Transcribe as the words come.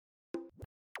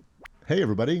Hey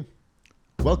everybody,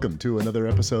 welcome to another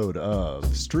episode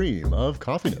of Stream of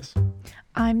Coffeeness.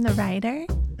 I'm the writer.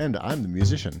 And I'm the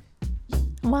musician.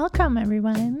 Welcome,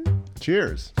 everyone.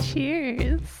 Cheers.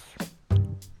 Cheers.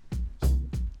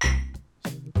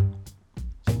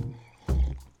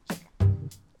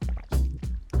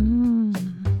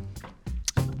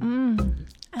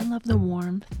 I love the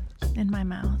warmth in my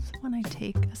mouth when I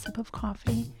take a sip of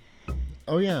coffee.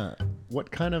 Oh yeah,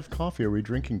 what kind of coffee are we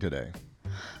drinking today?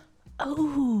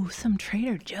 Oh, some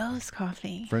Trader Joe's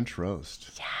coffee. French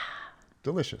roast. Yeah.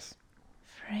 Delicious.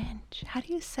 French. How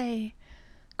do you say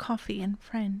coffee in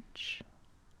French?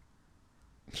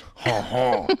 Ha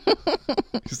ha.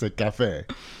 You said cafe.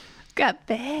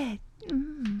 Café.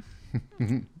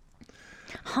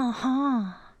 Ha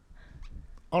ha.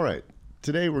 All right,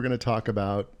 today we're going to talk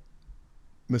about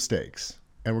mistakes.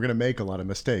 And we're going to make a lot of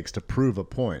mistakes to prove a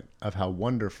point of how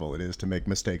wonderful it is to make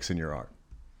mistakes in your art.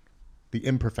 The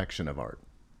imperfection of art.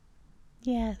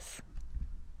 Yes.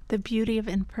 The beauty of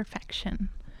imperfection.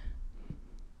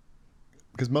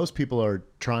 Because most people are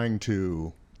trying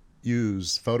to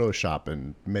use Photoshop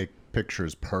and make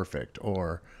pictures perfect,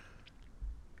 or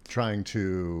trying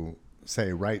to,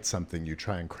 say, write something. You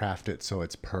try and craft it so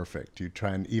it's perfect. You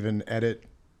try and even edit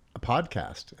a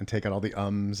podcast and take out all the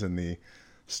ums and the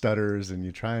stutters, and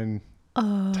you try and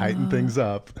tighten things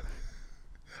up.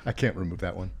 I can't remove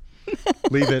that one.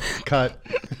 Leave it. Cut.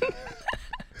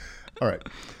 All right.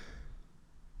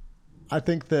 I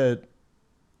think that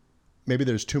maybe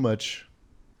there's too much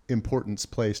importance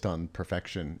placed on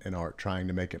perfection in art, trying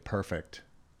to make it perfect,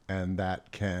 and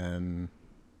that can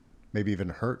maybe even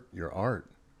hurt your art.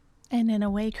 And in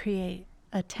a way create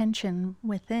a tension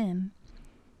within,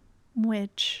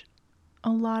 which a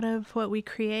lot of what we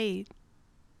create,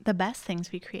 the best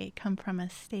things we create, come from a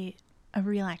state of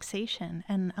relaxation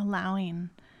and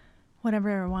allowing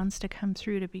whatever wants to come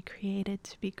through to be created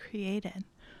to be created.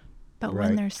 But Right.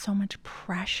 when there's so much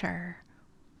pressure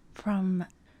from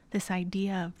this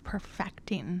idea of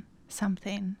perfecting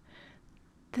something,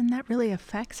 then that really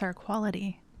affects our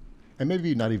quality. And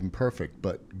maybe not even perfect,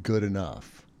 but good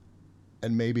enough.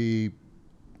 And maybe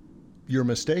your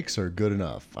mistakes are good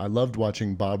enough. I loved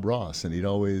watching Bob Ross, and he'd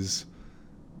always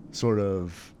sort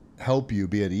of help you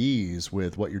be at ease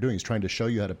with what you're doing. He's trying to show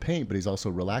you how to paint, but he's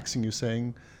also relaxing you,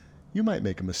 saying, you might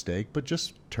make a mistake, but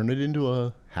just turn it into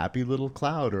a happy little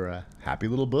cloud or a happy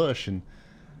little bush, and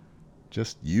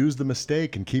just use the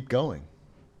mistake and keep going.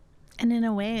 And in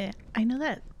a way, I know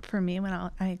that for me, when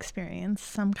I experience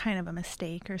some kind of a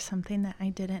mistake or something that I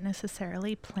didn't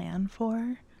necessarily plan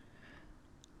for,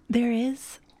 there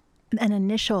is an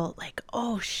initial like,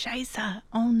 oh, scheisse,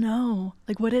 oh no,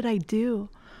 like what did I do?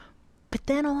 But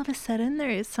then all of a sudden there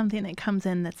is something that comes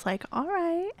in that's like, all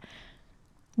right,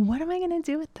 what am I going to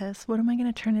do with this? What am I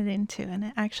going to turn it into? And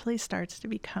it actually starts to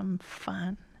become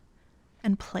fun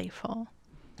and playful.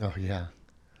 Oh, yeah.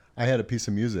 I had a piece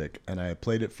of music, and I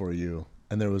played it for you,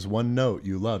 and there was one note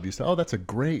you loved. You said, oh, that's a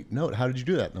great note. How did you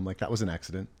do that? And I'm like, that was an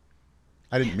accident.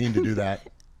 I didn't mean to do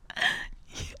that.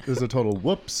 It was a total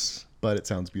whoops, but it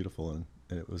sounds beautiful, and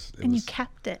it was... You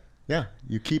kept it. Yeah,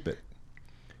 you keep it.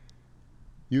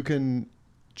 You can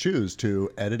choose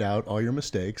to edit out all your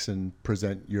mistakes and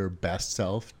present your best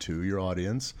self to your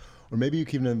audience, or maybe you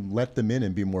can even let them in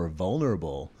and be more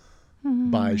vulnerable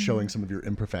by showing some of your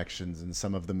imperfections and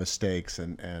some of the mistakes,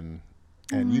 and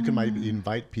you can might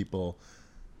invite people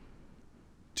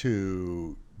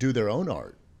to do their own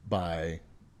art by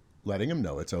letting them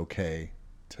know it's okay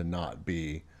to not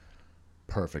be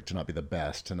perfect, to not be the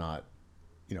best, to not,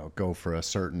 go for a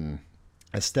certain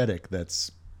aesthetic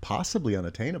that's possibly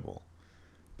unattainable.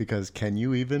 Because can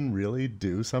you even really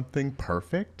do something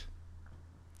perfect?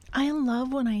 I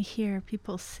love when I hear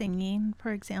people singing,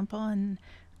 for example, and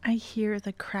I hear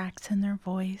the cracks in their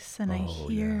voice, and I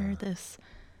hear this,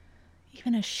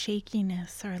 even a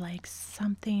shakiness or like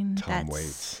something Tom that's...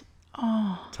 Waits.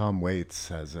 Oh, Tom Waits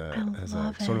has a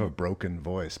sort of a broken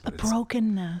voice, but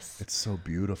brokenness. It's so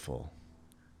beautiful.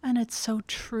 And it's so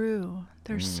true.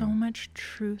 There's so much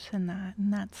truth in that.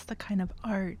 And that's the kind of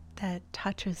art that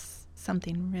touches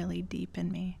something really deep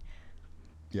in me.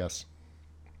 Yes.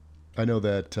 I know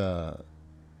that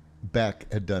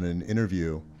Beck had done an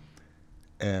interview,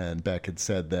 and Beck had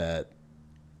said that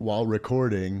while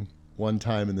recording, one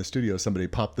time in the studio, somebody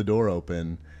popped the door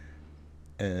open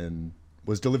and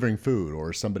was delivering food,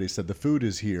 or somebody said the food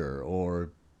is here,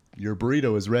 or your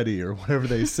burrito is ready, or whatever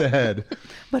they said.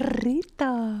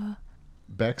 Burrito.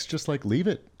 Beck's just like, leave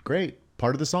it. Great.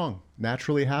 Part of the song.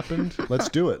 Naturally happened. Let's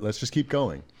do it. Let's just keep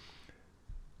going.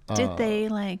 Did they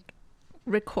like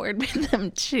record with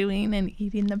them chewing and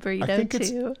eating the burrito I think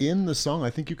too. it's in the song. I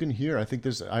think you can hear. I think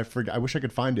there's. I forget. I wish I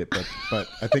could find it, but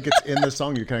I think it's in the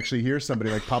song. You can actually hear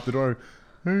somebody like pop the door.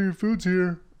 Hey, your food's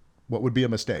here. What would be a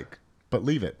mistake? But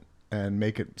leave it and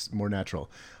make it more natural.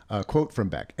 Quote from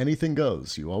Beck: "Anything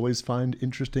goes. You always find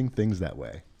interesting things that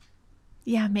way."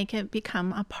 Yeah, make it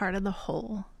become a part of the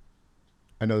whole.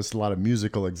 I know there's a lot of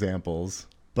musical examples,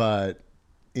 but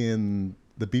in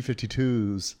the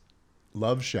B-52s'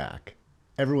 Love Shack,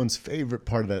 everyone's favorite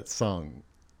part of that song,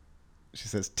 she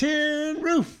says, "Tin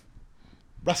roof,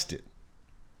 rusted."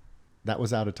 That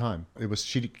was out of time.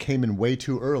 She came in way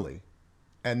too early.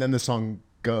 And then the song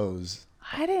goes,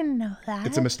 I didn't know that.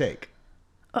 it's a mistake.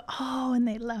 Oh, and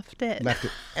they left it. Left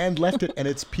it, and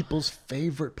it's people's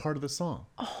favorite part of the song.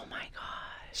 Oh my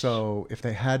gosh. So if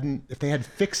they had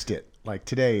fixed it, like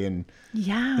today in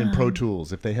Pro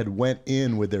Tools, if they had went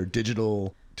in with their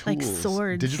digital tools, like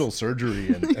swords, digital surgery,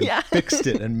 and fixed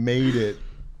it and made it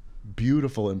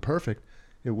beautiful and perfect,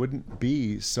 it wouldn't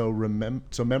be so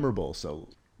memorable, so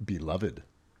beloved.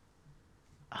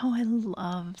 Oh, I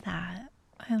love that.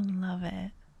 I love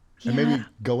it. And maybe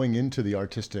going into the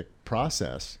artistic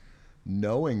process,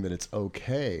 knowing that it's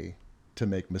okay to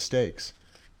make mistakes,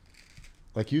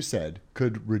 like you said,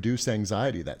 could reduce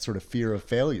anxiety, that sort of fear of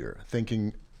failure,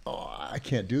 thinking, oh, I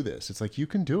can't do this. It's like, you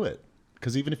can do it.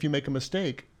 Because even if you make a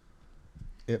mistake,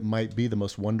 it might be the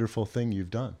most wonderful thing you've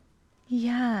done.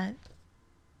 Yeah.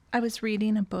 I was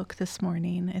reading a book this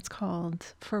morning. It's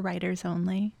called For Writers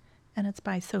Only, and it's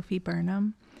by Sophie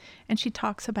Burnham. And she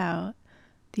talks about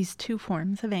these two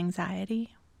forms of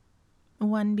anxiety,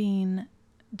 one being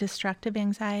destructive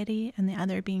anxiety and the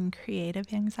other being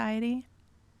creative anxiety.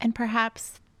 And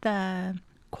perhaps the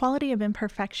quality of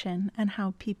imperfection and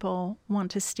how people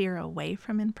want to steer away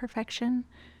from imperfection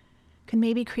can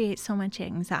maybe create so much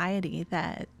anxiety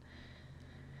that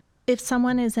if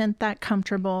someone isn't that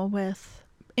comfortable with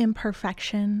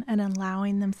imperfection and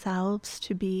allowing themselves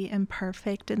to be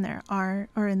imperfect in their art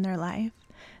or in their life,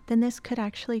 then this could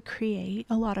actually create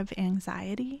a lot of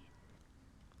anxiety.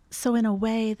 So in a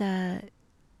way, the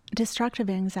destructive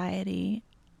anxiety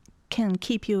can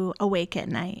keep you awake at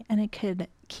night, and it could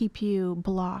keep you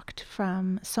blocked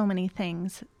from so many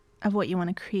things of what you want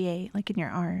to create, like in your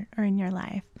art or in your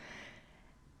life.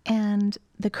 And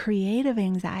the creative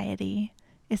anxiety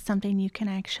is something you can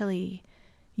actually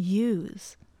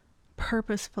use,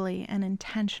 purposefully and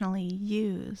intentionally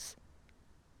use,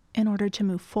 in order to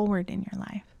move forward in your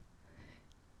life.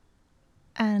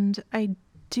 And I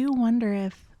do wonder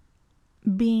if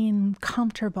being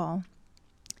comfortable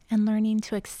and learning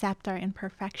to accept our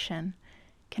imperfection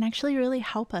can actually really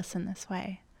help us in this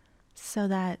way, so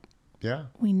that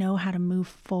we know how to move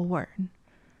forward.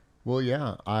 Well,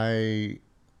 yeah, I,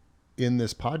 in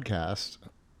this podcast,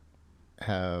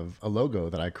 have a logo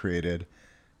that I created.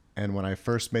 And when I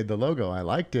first made the logo, I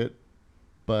liked it,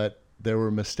 but there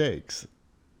were mistakes.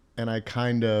 And I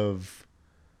kind of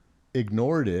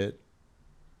ignored it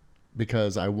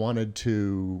because I wanted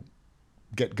to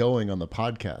get going on the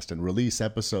podcast and release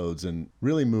episodes and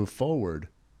really move forward.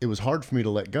 It was hard for me to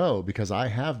let go because I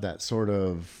have that sort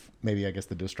of, maybe I guess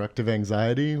the destructive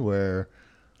anxiety where,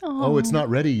 oh, it's not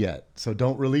ready yet, so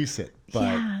don't release it.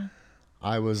 But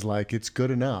I was like, it's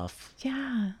good enough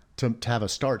to have a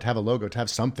start, to have a logo, to have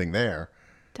something there.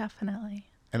 Definitely.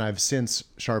 And I've since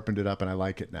sharpened it up and I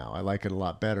like it now. I like it a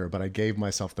lot better, but I gave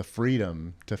myself the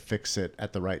freedom to fix it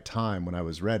at the right time when I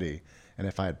was ready. And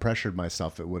if I had pressured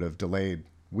myself, it would have delayed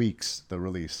weeks the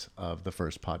release of the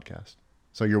first podcast.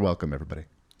 So you're welcome, everybody.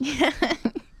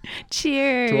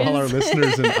 Cheers. To all our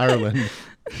listeners in Ireland,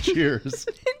 cheers.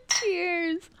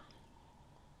 Cheers.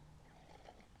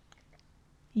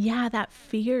 Yeah, that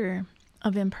fear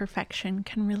of imperfection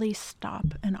can really stop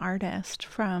an artist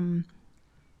from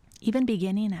even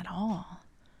beginning at all.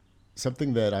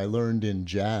 Something that I learned in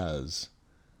jazz,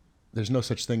 there's no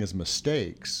such thing as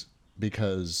mistakes,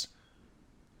 because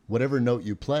whatever note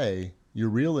you play, you're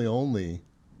really only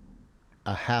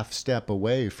a half step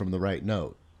away from the right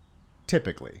note.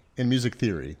 Typically, in music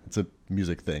theory, it's a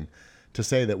music thing, to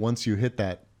say that once you hit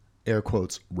that, air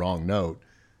quotes, wrong note,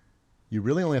 you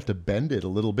really only have to bend it a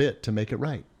little bit to make it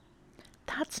right.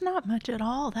 That's not much at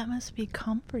all. That must be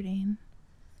comforting.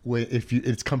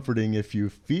 It's comforting if you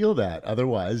feel that.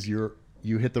 Otherwise, you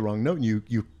hit the wrong note and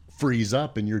you freeze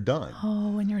up and you're done.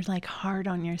 Oh, when you're like hard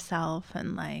on yourself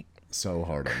and like so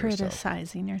hard on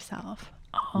criticizing yourself.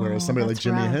 Oh, whereas somebody like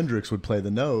Jimi rough. Hendrix would play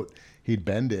the note, he'd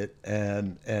bend it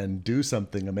and do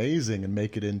something amazing and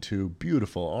make it into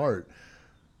beautiful art.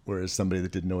 Whereas somebody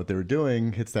that didn't know what they were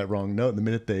doing hits that wrong note, and the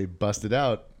minute they bust it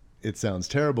out, it sounds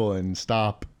terrible and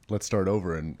stop, let's start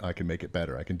over and I can make it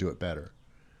better. I can do it better.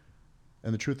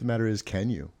 And the truth of the matter is, can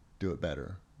you do it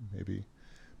better? Maybe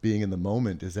being in the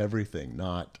moment is everything,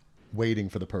 not waiting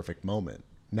for the perfect moment.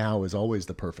 Now is always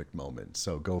the perfect moment.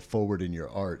 So go forward in your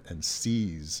art and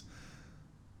seize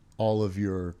all of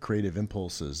your creative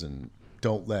impulses and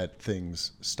don't let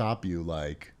things stop you.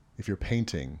 Like if you're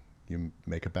painting, you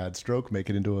make a bad stroke, make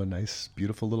it into a nice,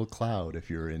 beautiful little cloud. If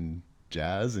you're in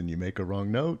jazz and you make a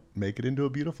wrong note, make it into a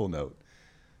beautiful note.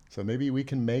 So maybe we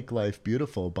can make life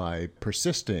beautiful by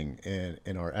persisting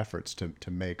in our efforts to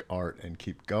make art and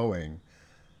keep going.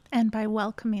 And by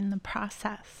welcoming the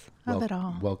process of it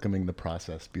all. Welcoming the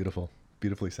process. Beautiful.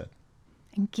 Beautifully said.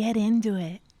 And get into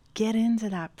it. Get into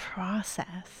that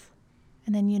process.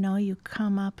 And then, you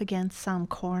come up against some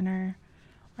corner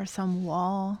or some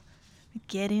wall.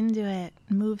 Get into it.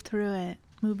 Move through it.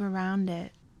 Move around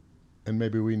it. And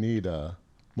maybe we need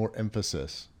more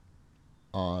emphasis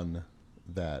on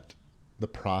that the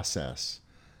process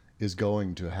is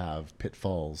going to have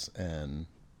pitfalls and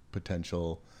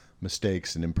potential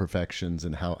mistakes and imperfections,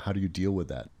 and how do you deal with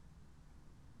that?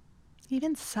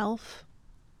 Even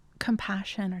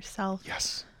self-compassion or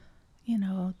Yes.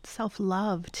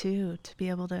 self-love too, to be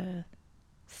able to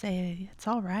say, it's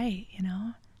all right,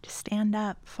 just stand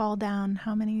up, fall down,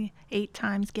 8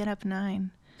 times, get up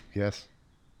 9. Yes.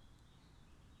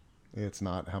 It's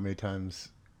not how many times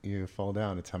you fall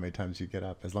down, it's how many times you get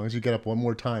up. As long as you get up one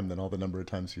more time than all the number of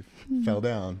times you fell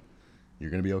down,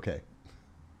 you're going to be okay.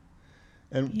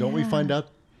 And don't we find out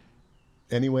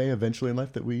anyway, eventually in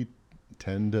life, that we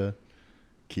tend to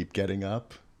keep getting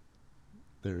up?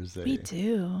 We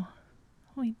do.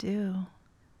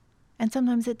 And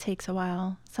sometimes it takes a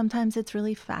while. Sometimes it's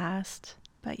really fast.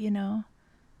 But,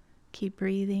 keep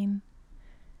breathing.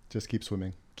 Just keep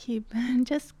swimming.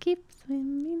 Just keep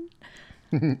swimming.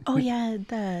 Oh, yeah.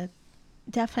 The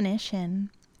definition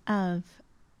of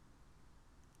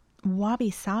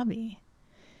wabi-sabi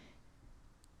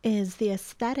is the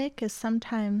aesthetic is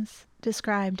sometimes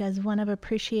described as one of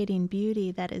appreciating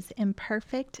beauty that is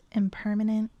imperfect,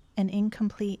 impermanent, and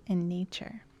incomplete in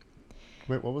nature.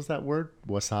 Wait, what was that word?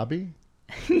 Wasabi?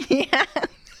 Yeah.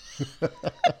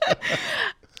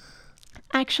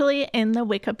 Actually, in the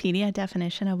Wikipedia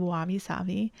definition of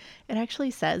wabi-sabi, it actually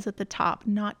says at the top,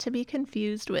 not to be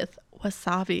confused with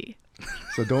wasabi.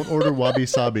 So don't order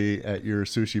wabi-sabi at your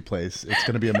sushi place. It's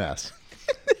going to be a mess.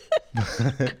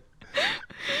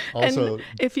 Also, and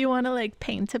if you want to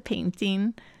paint a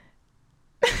painting,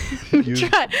 use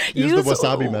the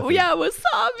wasabi method. Yeah,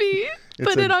 wasabi.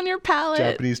 Put it on your palette.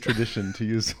 Japanese tradition to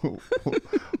use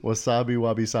wasabi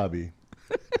wabi-sabi.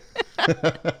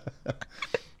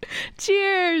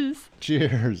 Cheers.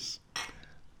 Cheers.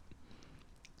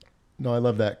 No, I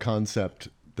love that concept,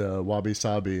 the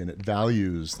wabi-sabi, and it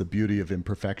values the beauty of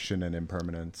imperfection and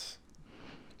impermanence.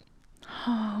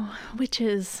 Oh, which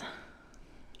is,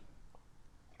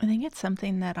 I think it's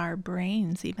something that our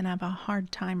brains even have a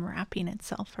hard time wrapping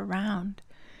itself around,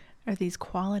 are these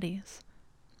qualities.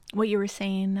 What you were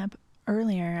saying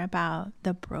earlier about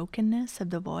the brokenness of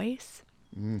the voice,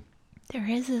 there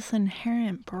is this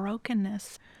inherent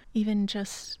brokenness, even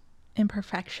just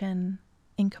imperfection,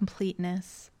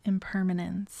 incompleteness,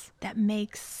 impermanence, that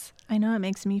I know it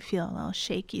makes me feel a little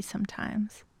shaky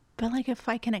sometimes. But if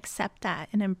I can accept that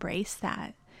and embrace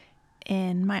that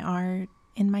in my art,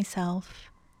 in myself,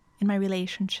 in my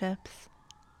relationships,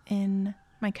 in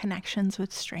my connections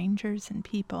with strangers and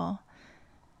people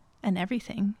and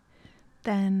everything,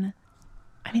 then,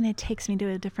 it takes me to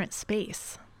a different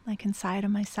space, inside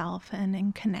of myself and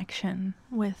in connection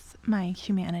with my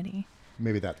humanity.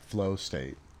 Maybe that flow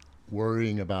state.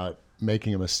 Worrying about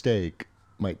making a mistake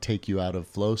might take you out of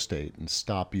flow state and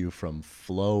stop you from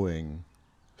flowing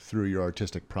through your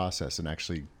artistic process and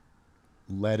actually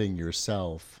letting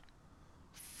yourself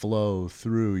flow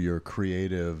through your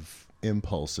creative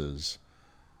impulses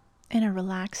in a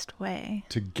relaxed way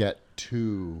to get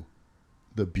to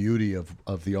the beauty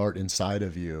of the art inside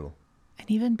of you. And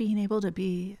even being able to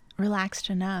be relaxed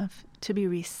enough to be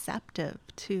receptive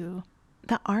to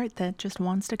the art that just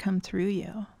wants to come through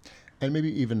you. And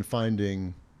maybe even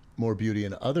finding more beauty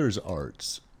in others'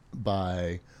 arts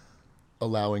by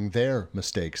allowing their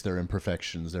mistakes, their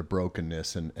imperfections, their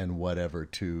brokenness, and whatever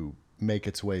to make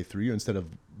its way through you, instead of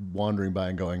wandering by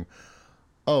and going,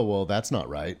 oh, well, that's not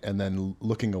right, and then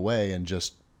looking away and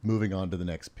just moving on to the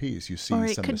next piece. You see some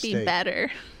mistake. Or it could be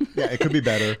better. Yeah, it could be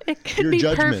better. It could be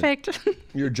perfect.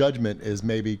 Your judgment is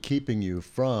maybe keeping you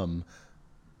from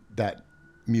that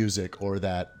music or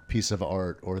that piece of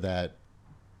art or that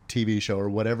TV show or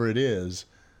whatever it is.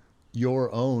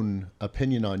 Your own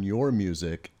opinion on your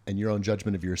music and your own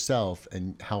judgment of yourself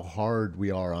and how hard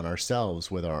we are on ourselves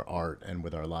with our art and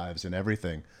with our lives and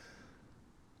everything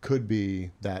could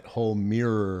be that whole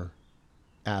mirror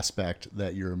aspect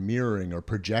that you're mirroring or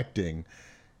projecting.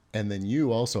 And then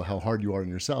you also, how hard you are on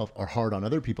yourself, are hard on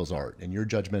other people's art, and you're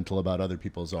judgmental about other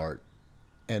people's art.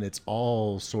 And it's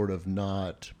all sort of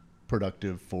not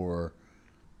productive for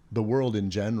the world in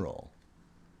general.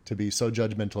 To be so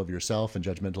judgmental of yourself and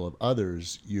judgmental of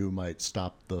others, you might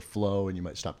stop the flow and you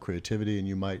might stop creativity and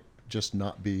you might just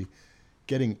not be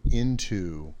getting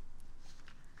into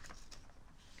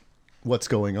what's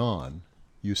going on.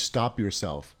 You stop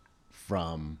yourself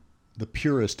from the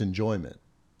purest enjoyment.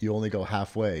 You only go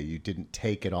halfway. You didn't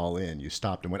take it all in. You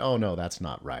stopped and went, oh no, that's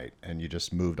not right. And you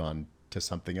just moved on to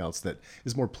something else that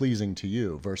is more pleasing to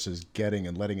you versus getting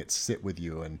and letting it sit with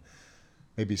you and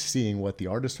maybe seeing what the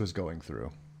artist was going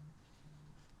through.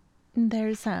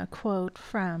 There's a quote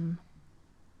from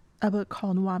a book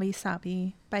called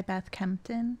Wabi-sabi by Beth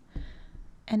Kempton.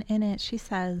 And in it, she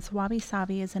says,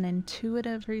 wabi-sabi is an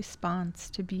intuitive response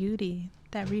to beauty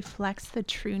that reflects the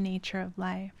true nature of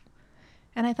life.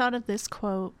 And I thought of this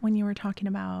quote when you were talking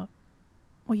about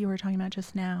what you were talking about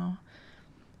just now,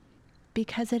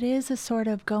 because it is a sort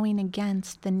of going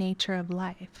against the nature of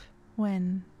life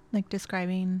when, like,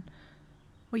 describing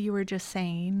what you were just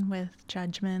saying with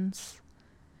judgments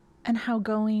and how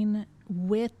going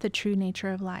with the true nature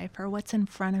of life or what's in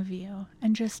front of you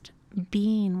and just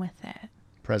being with it.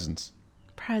 Presence.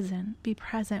 Be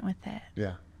present with it.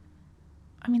 Yeah.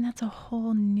 I mean, that's a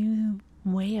whole new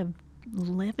way of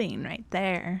living right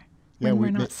there. When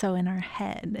we're not so in our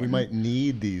head. We might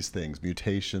need these things,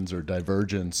 mutations or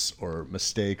divergence or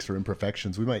mistakes or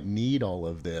imperfections. We might need all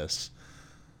of this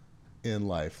in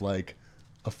life. Like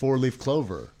a 4-leaf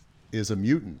clover is a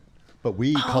mutant, but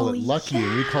we call it lucky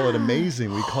and we call it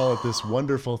amazing. We call it this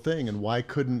wonderful thing. And why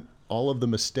couldn't all of the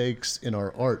mistakes in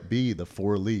our art be the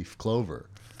 4-leaf clover?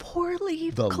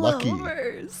 4-leaf the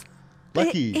clovers.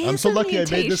 Lucky. I'm so lucky I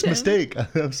made this mistake.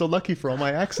 I'm so lucky for all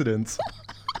my accidents.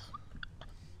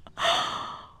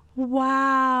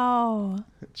 Wow.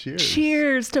 Cheers.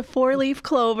 Cheers to 4-leaf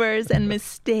clovers and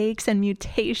mistakes and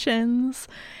mutations.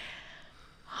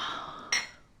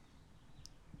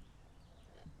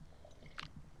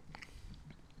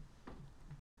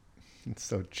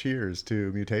 So cheers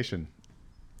to mutation.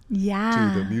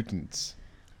 Yeah. To the mutants.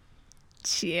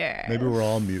 Cheers. Maybe we're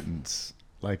all mutants.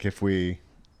 Like if we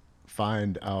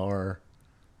find our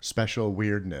special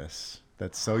weirdness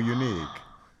that's so unique,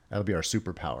 that'll be our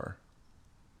superpower.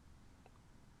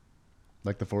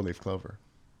 Like the 4-leaf clover.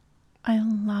 I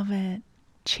love it.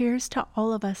 Cheers to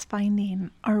all of us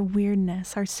finding our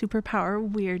weirdness, our superpower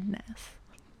weirdness.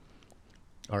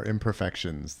 Our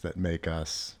imperfections that make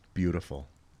us beautiful.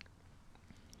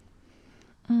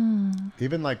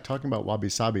 Even like talking about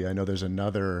wabi-sabi, I know there's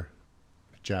another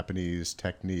Japanese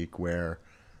technique where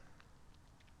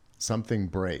something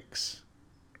breaks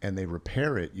and they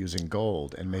repair it using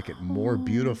gold and make it more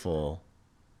beautiful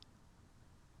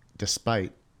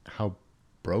despite how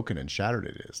broken and shattered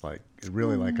it is. Like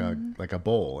really like a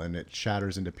bowl, and it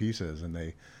shatters into pieces, and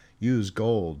they use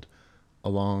gold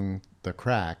along the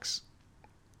cracks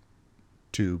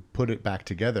to put it back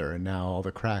together, and now all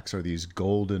the cracks are these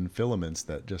golden filaments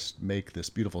that just make this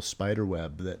beautiful spider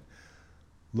web that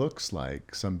looks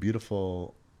like some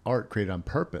beautiful art created on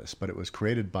purpose, but it was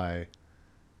created by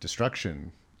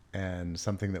destruction and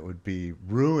something that would be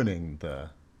ruining the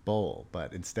bowl.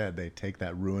 But instead they take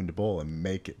that ruined bowl and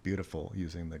make it beautiful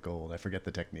using the gold. I forget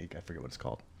the technique. I forget what it's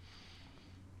called.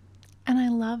 And I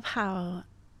love how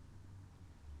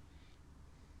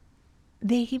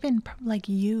they even like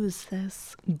use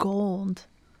this gold,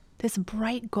 this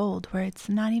bright gold, where it's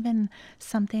not even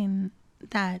something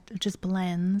that just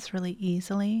blends really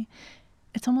easily.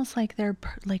 It's almost like they're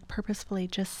like purposefully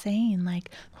just saying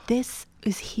like, this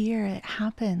is here, it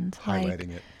happened.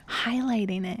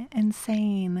 Highlighting it and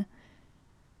saying,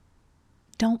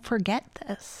 don't forget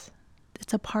this.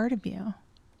 It's a part of you.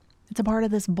 It's a part of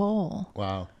this bowl.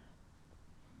 Wow.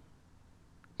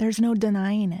 There's no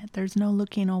denying it. There's no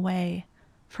looking away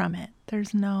from it.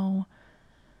 There's no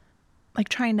like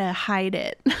trying to hide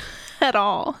it at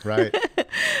all. Right.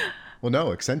 Well,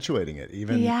 no, accentuating it.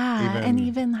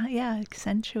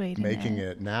 Accentuating making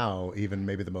it now even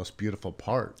maybe the most beautiful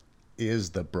part is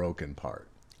the broken part.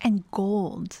 And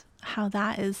gold, how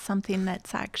that is something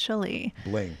that's actually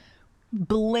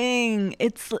bling.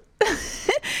 It's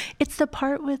it's the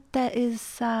part with that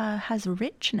is has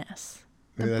richness.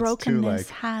 The brokenness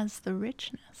has the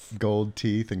richness. Gold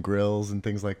teeth and grills and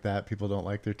things like that. People don't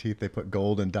like their teeth. They put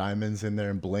gold and diamonds in there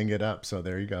and bling it up. So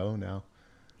there you go. Now,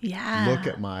 yeah. look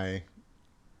at my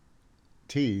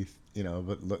teeth,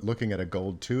 but looking at a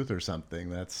gold tooth or something,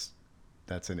 that's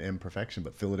an imperfection,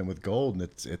 but fill it in with gold and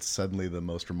it's suddenly the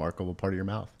most remarkable part of your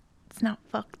mouth. It's not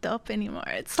fucked up anymore.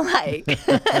 It's like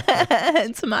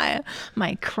it's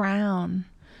my crown.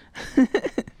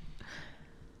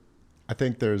 I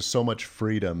think there's so much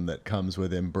freedom that comes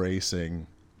with embracing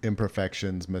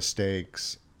imperfections,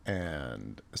 mistakes,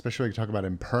 and especially when you talk about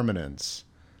impermanence.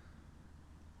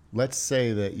 Let's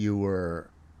say that you were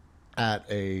at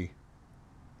a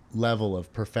level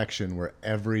of perfection where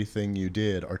everything you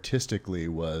did artistically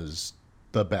was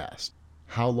the best.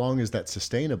 How long is that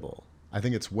sustainable? I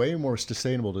think it's way more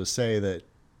sustainable to say that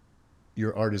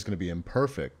your art is going to be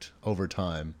imperfect over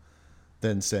time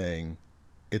than saying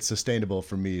it's sustainable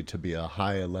for me to be a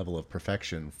high level of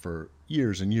perfection for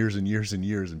years and years and years and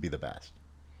years and be the best.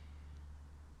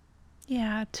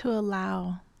 Yeah, to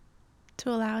allow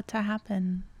it to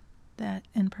happen, that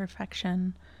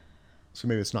imperfection. So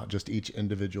maybe it's not just each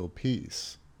individual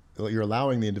piece. You're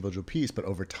allowing the individual piece, but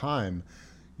over time,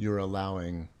 you're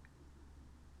allowing,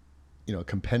 a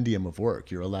compendium of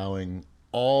work. You're allowing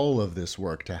all of this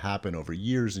work to happen over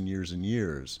years and years and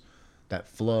years, that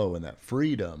flow and that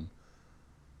freedom,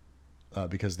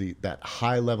 because that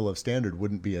high level of standard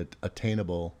wouldn't be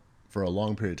attainable for a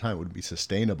long period of time. It wouldn't be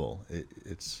sustainable.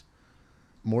 It's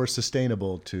more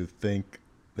sustainable to think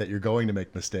that you're going to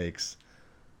make mistakes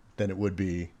than it would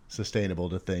be sustainable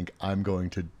to think I'm going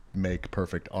to make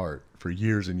perfect art for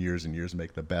years and years and years and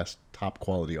make the best top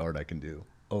quality art I can do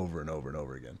over and over and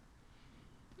over again.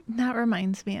 That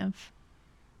reminds me of,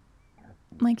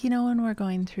 like, when we're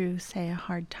going through, say, a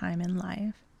hard time in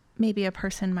life, maybe a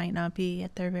person might not be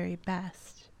at their very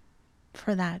best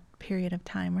for that period of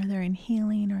time where they're in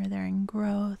healing or they're in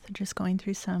growth, or just going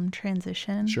through some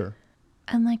transition. Sure.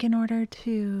 And like, in order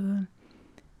to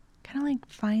kind of like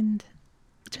find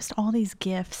just all these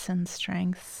gifts and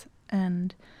strengths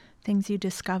and things you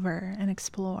discover and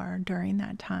explore during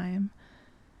that time,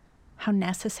 how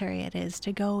necessary it is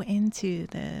to go into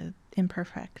the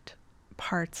imperfect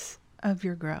parts of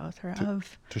your growth or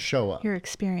to show up, your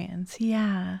experience.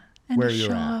 Yeah. And where to you're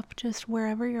show at. up just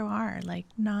wherever you are, like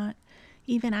not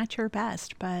even at your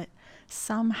best, but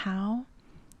somehow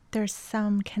there's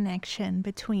some connection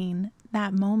between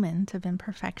that moment of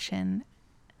imperfection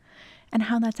and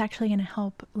how that's actually going to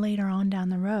help later on down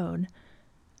the road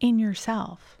in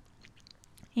yourself,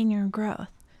 in your growth.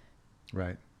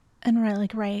 Right. And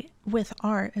right with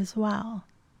art as well,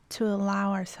 to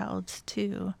allow ourselves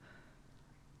to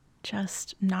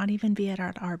just not even be at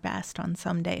our best on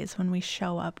some days when we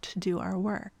show up to do our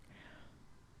work.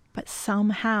 But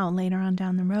somehow later on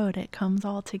down the road, it comes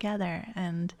all together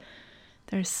and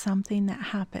there's something that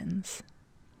happens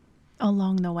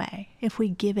along the way if we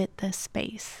give it the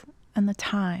space and the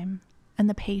time and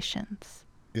the patience.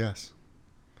 Yes.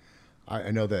 I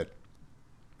know that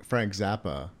Frank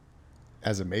Zappa,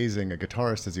 as amazing a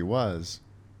guitarist as he was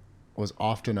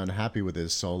often unhappy with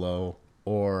his solo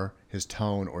or his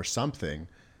tone or something,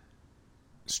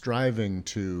 striving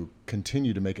to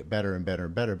continue to make it better and better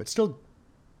and better, but still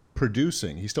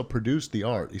producing. He still produced the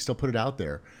art. He still put it out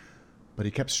there, but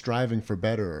he kept striving for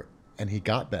better and he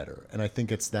got better. And I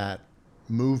think it's that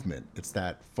movement. It's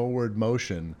that forward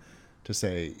motion to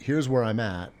say, here's where I'm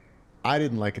at. I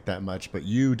didn't like it that much, but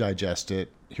you digest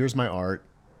it. Here's my art.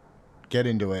 Get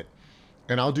into it.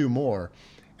 And I'll do more.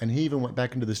 And he even went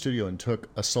back into the studio and took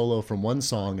a solo from one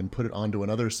song and put it onto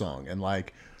another song and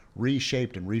like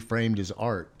reshaped and reframed his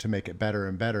art to make it better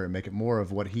and better and make it more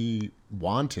of what he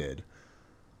wanted.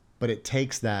 But it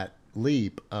takes that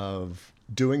leap of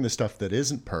doing the stuff that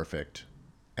isn't perfect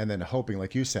and then hoping,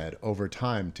 like you said, over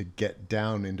time to get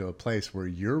down into a place where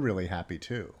you're really happy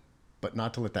too, but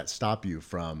not to let that stop you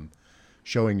from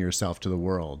showing yourself to the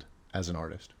world as an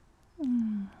artist.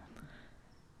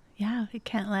 Yeah, we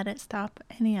can't let it stop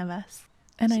any of us.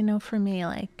 And I know for me,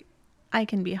 like, I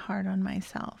can be hard on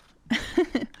myself.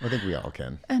 I think we all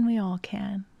can. And we all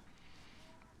can.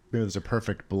 Maybe there's a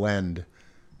perfect blend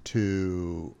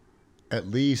to at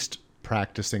least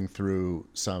practicing through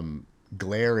some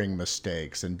glaring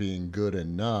mistakes and being good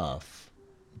enough,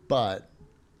 but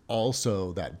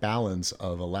also that balance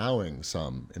of allowing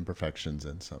some imperfections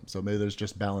and some. So maybe there's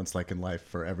just balance like in life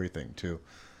for everything, to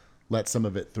let some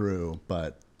of it through,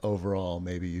 but overall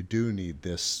maybe you do need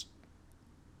this,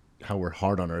 how we're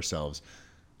hard on ourselves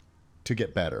to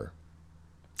get better,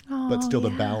 but still the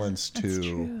balance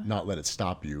to not let it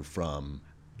stop you from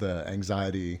the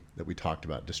anxiety that we talked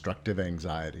about, destructive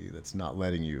anxiety that's not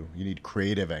letting you need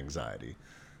creative anxiety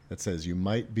that says you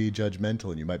might be judgmental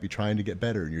and you might be trying to get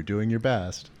better and you're doing your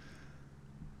best,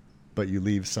 but you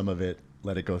leave some of it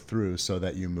let it go through so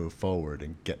that you move forward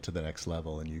and get to the next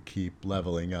level, and you keep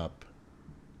leveling up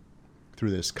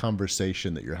through this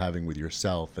conversation that you're having with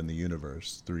yourself and the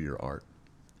universe through your art.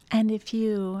 And if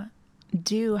you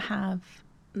do have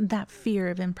that fear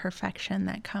of imperfection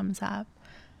that comes up,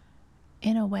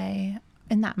 in a way,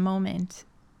 in that moment,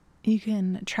 you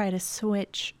can try to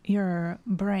switch your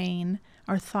brain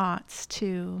or thoughts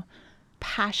to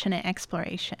passionate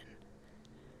exploration.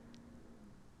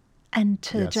 And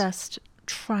to just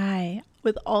try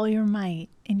with all your might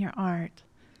in your art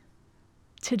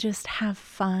to just have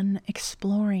fun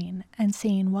exploring and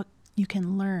seeing what you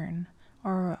can learn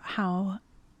or how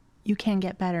you can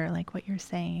get better, like what you're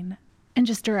saying. And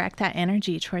just direct that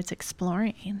energy towards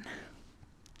exploring.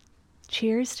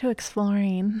 Cheers to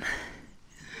exploring.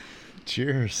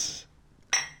 Cheers.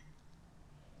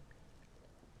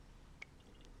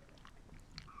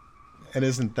 And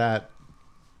isn't that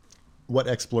what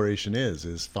exploration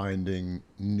is finding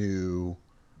new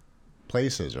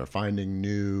places or finding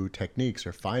new techniques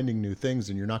or finding new things,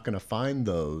 and you're not going to find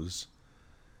those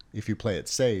if you play it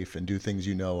safe and do things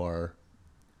you know are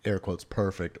air quotes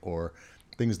perfect or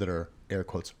things that are air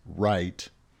quotes right.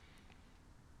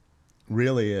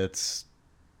 Really, it's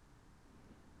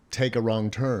take a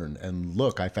wrong turn and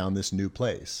look, I found this new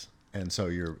place. And so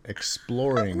you're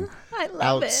exploring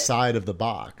outside of the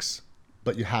box,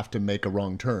 but you have to make a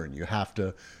wrong turn. You have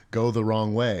to go the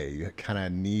wrong way. You kind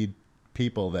of need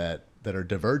people that are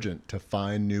divergent to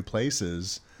find new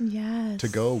places to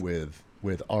go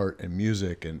with art and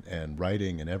music and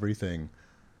writing and everything.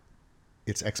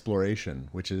 It's exploration,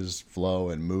 which is flow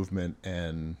and movement,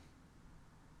 and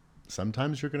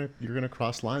sometimes you're gonna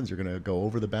cross lines. You're gonna go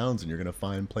over the bounds, and you're gonna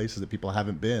find places that people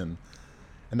haven't been,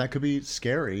 and that could be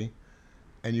scary,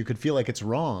 and you could feel like it's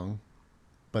wrong.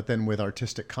 But then with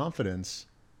artistic confidence,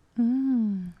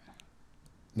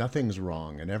 nothing's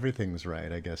wrong and everything's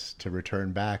right. I guess to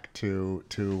return back to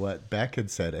what Beck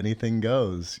had said, anything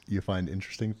goes. You find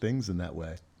interesting things in that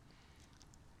way.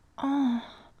 Oh,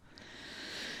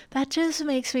 that just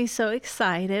makes me so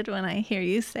excited when I hear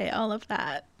you say all of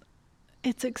that.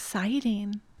 It's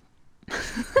exciting.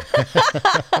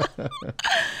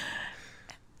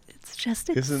 It's just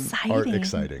exciting. Isn't art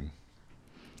exciting?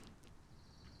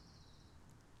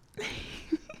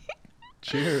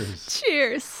 Cheers.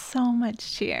 Cheers. So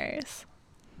much cheers.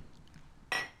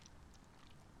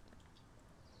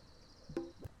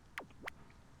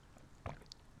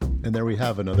 And there we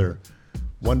have another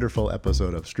wonderful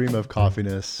episode of Stream of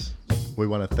Coffeeness. We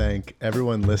want to thank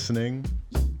everyone listening.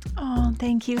 Oh,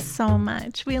 thank you so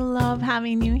much. We love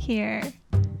having you here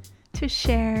to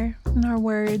share in our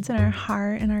words and our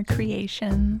heart and our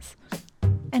creations.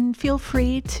 And feel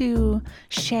free to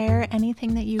share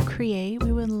anything that you create.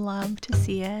 We would love to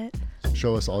see it.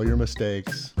 Show us all your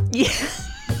mistakes. Yeah.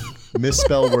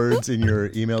 Misspell words in your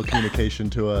email communication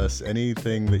to us.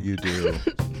 Anything that you do.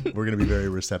 We're going to be very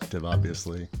receptive,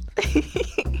 obviously.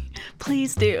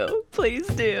 Please do. Please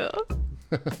do.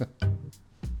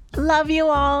 Love you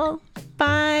all.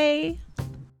 Bye.